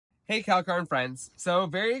Hey, Calcarn friends. So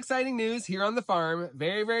very exciting news here on the farm.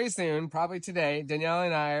 Very soon, probably today, Danielle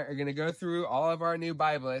and I are going to go through all of our new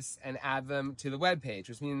Byblis and add them to the webpage,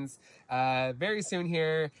 which means very soon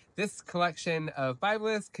here, this collection of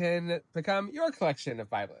Byblis can become your collection of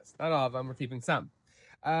Byblis. Not all of them, we're keeping some.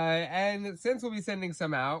 And since we'll be sending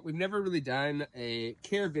some out, we've never really done a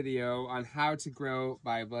care video on how to grow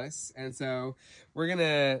Byblis. And so we're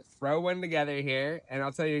gonna throw one together here, and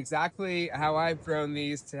I'll tell you exactly how I've grown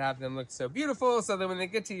these to have them look so beautiful so that when they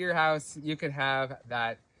get to your house, you can have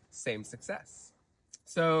that same success.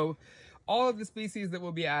 So all of the species that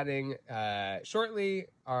we'll be adding shortly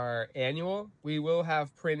are annual. We will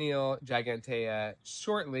have perennial Gigantea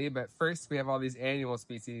shortly, but first we have all these annual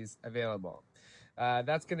species available.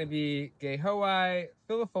 That's going to be Gayhoae,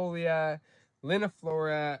 Filifolia,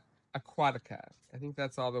 Liniflora, Aquatica. I think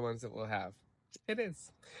that's all the ones that we'll have. It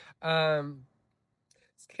is.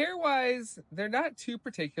 Care-wise, they're not too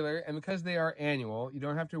particular, and because they are annual, you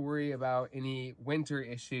don't have to worry about any winter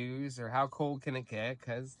issues or how cold can it get,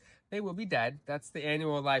 because they will be dead. That's the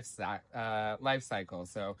annual life cycle.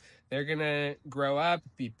 So they're gonna grow up,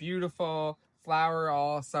 be beautiful, flower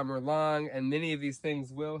all summer long, and many of these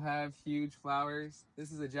things will have huge flowers.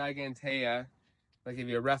 This is a Gigantea. I'll give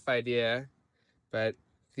you a rough idea, but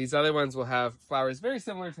these other ones will have flowers very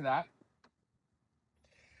similar to that.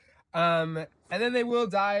 And then they will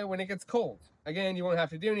die when it gets cold. Again, you won't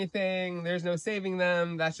have to do anything. There's no saving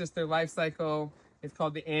them. That's just their life cycle. It's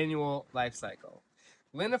called the annual life cycle.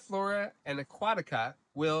 Liniflora and Aquatica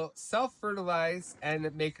will self-fertilize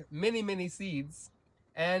and make many seeds.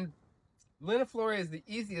 And Liniflora is the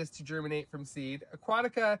easiest to germinate from seed.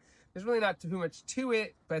 Aquatica, there's really not too much to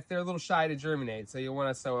it, but they're a little shy to germinate, so you'll want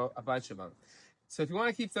to sow a bunch of them. So if you want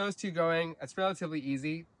to keep those two going, it's relatively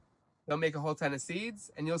easy. They'll make a whole ton of seeds,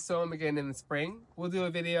 and you'll sow them again in the spring. We'll do a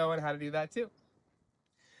video on how to do that too.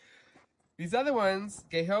 These other ones,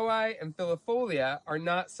 Gayhoae and Filifolia, are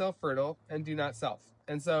not self-fertile and do not self.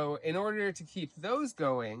 And so in order to keep those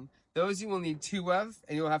going, those you will need two of,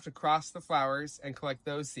 and you'll have to cross the flowers and collect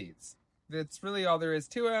those seeds. That's really all there is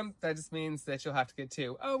to them. That just means that you'll have to get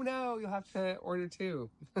two. Oh no, you'll have to order two.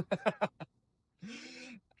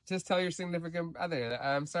 Just tell your significant other,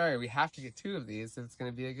 I'm sorry, we have to get two of these if it's going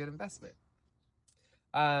to be a good investment.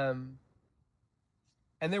 And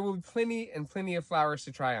there will be plenty of flowers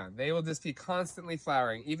to try on. They will just be constantly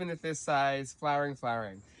flowering, even at this size, flowering.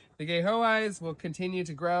 The Gayhoaes will continue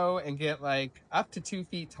to grow and get like up to 2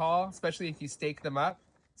 feet tall, especially if you stake them up.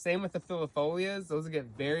 Same with the Filifolias, those will get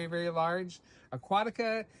very large.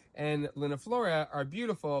 Aquatica and Liniflora are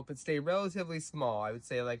beautiful, but stay relatively small. I would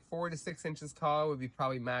say like 4 to 6 inches tall would be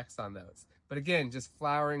probably max on those. But again, just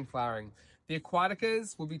flowering. The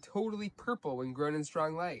Aquaticas will be totally purple when grown in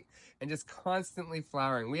strong light and just constantly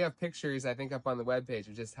flowering. We have pictures, I think, up on the webpage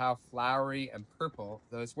of just how flowery and purple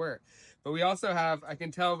those were. But we also have, I can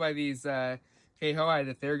tell by these Gayhoae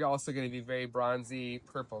that they're also going to be very bronzy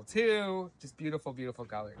purple too. Just beautiful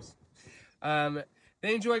colors.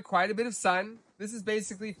 They enjoy quite a bit of sun. This is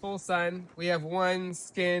basically full sun. We have one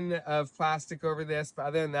skin of plastic over this, but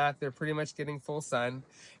other than that, they're pretty much getting full sun.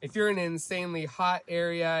 If you're in an insanely hot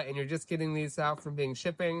area and you're just getting these out from being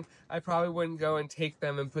shipping, I probably wouldn't go and take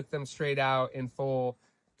them and put them straight out in full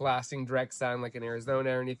blasting direct sun like in Arizona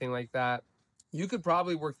or anything like that. You could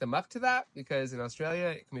probably work them up to that because in Australia,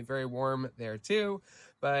 it can be very warm there too,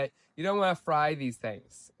 but you don't want to fry these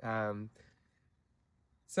things.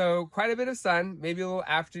 So quite a bit of sun, maybe a little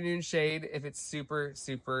afternoon shade if it's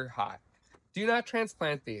super hot. Do not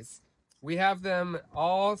transplant these. We have them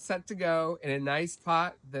all set to go in a nice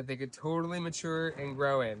pot that they could totally mature and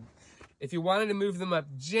grow in. If you wanted to move them up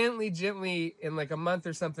gently in like a month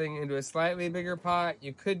or something into a slightly bigger pot,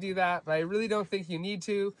 you could do that, but I really don't think you need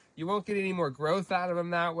to. You won't get any more growth out of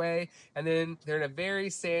them that way. And then they're in a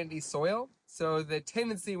very sandy soil. So the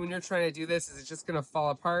tendency when you're trying to do this is it's just gonna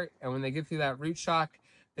fall apart. And when they get through that root shock,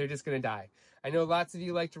 they're just gonna die. I know lots of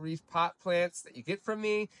you like to repot plants that you get from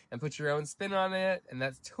me and put your own spin on it, and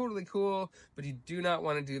that's totally cool, but you do not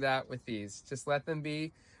wanna do that with these. Just let them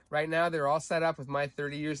be. Right now, they're all set up with my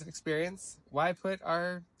 30 years of experience. Why put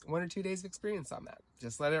our 1 or 2 days of experience on that?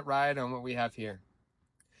 Just let it ride on what we have here.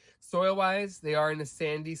 Soil-wise, they are in a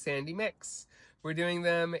sandy mix. We're doing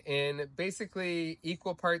them in basically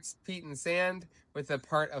equal parts peat and sand with a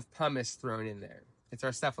part of pumice thrown in there. It's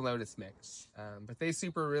our cephalotus mix, but they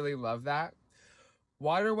really love that.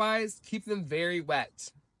 Water-wise, keep them very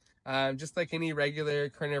wet. Just like any regular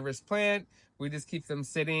carnivorous plant, we just keep them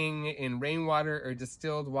sitting in rainwater or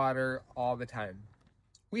distilled water all the time.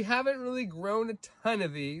 We haven't really grown a ton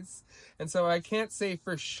of these, and so I can't say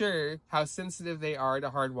for sure how sensitive they are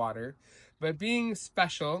to hard water, but being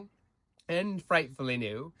special and frightfully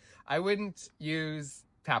new, I wouldn't use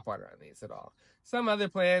tap water on these at all. Some other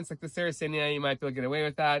plants, like the Sarracenia, you might be able to get away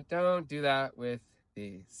with that. Don't do that with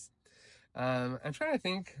these. I'm trying to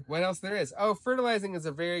think what else there is. Oh, fertilizing is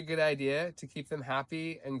a very good idea to keep them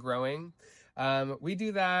happy and growing. We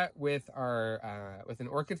do that with our with an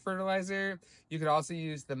orchid fertilizer. You could also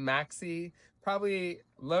use the Maxi, probably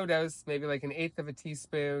low dose, maybe like 1/8 of a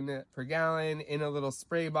teaspoon per gallon in a little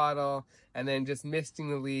spray bottle, and then just misting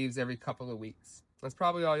the leaves every couple of weeks. That's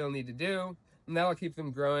probably all you'll need to do, and that'll keep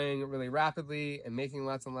them growing really rapidly and making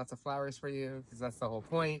lots and lots of flowers for you, because that's the whole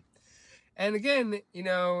point. And again,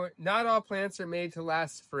 not all plants are made to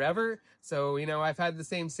last forever. So, I've had the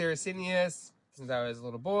same Sarracenias since I was a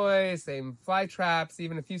little boy, same fly traps,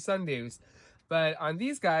 even a few sundews. But on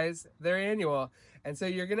these guys, they're annual. And so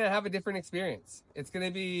you're going to have a different experience. It's going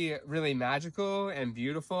to be really magical and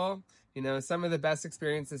beautiful. Some of the best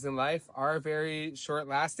experiences in life are very short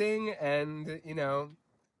lasting. And,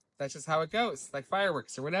 that's just how it goes, like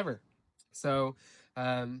fireworks or whatever. So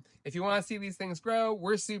if you want to see these things grow,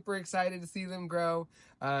 we're super excited to see them grow.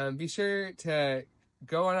 Be sure to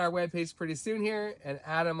go on our webpage pretty soon here and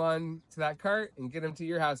add them on to that cart and get them to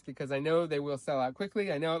your house, because I know they will sell out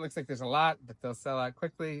quickly. I know it looks like there's a lot, but they'll sell out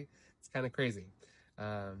quickly. It's kind of crazy.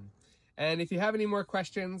 And if you have any more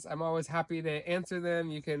questions, I'm always happy to answer them.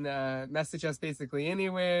 You can message us basically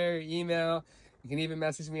anywhere, email. You can even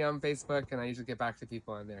message me on Facebook, and I usually get back to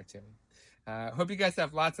people on there too. Hope you guys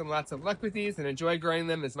have lots and lots of luck with these and enjoy growing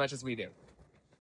them as much as we do.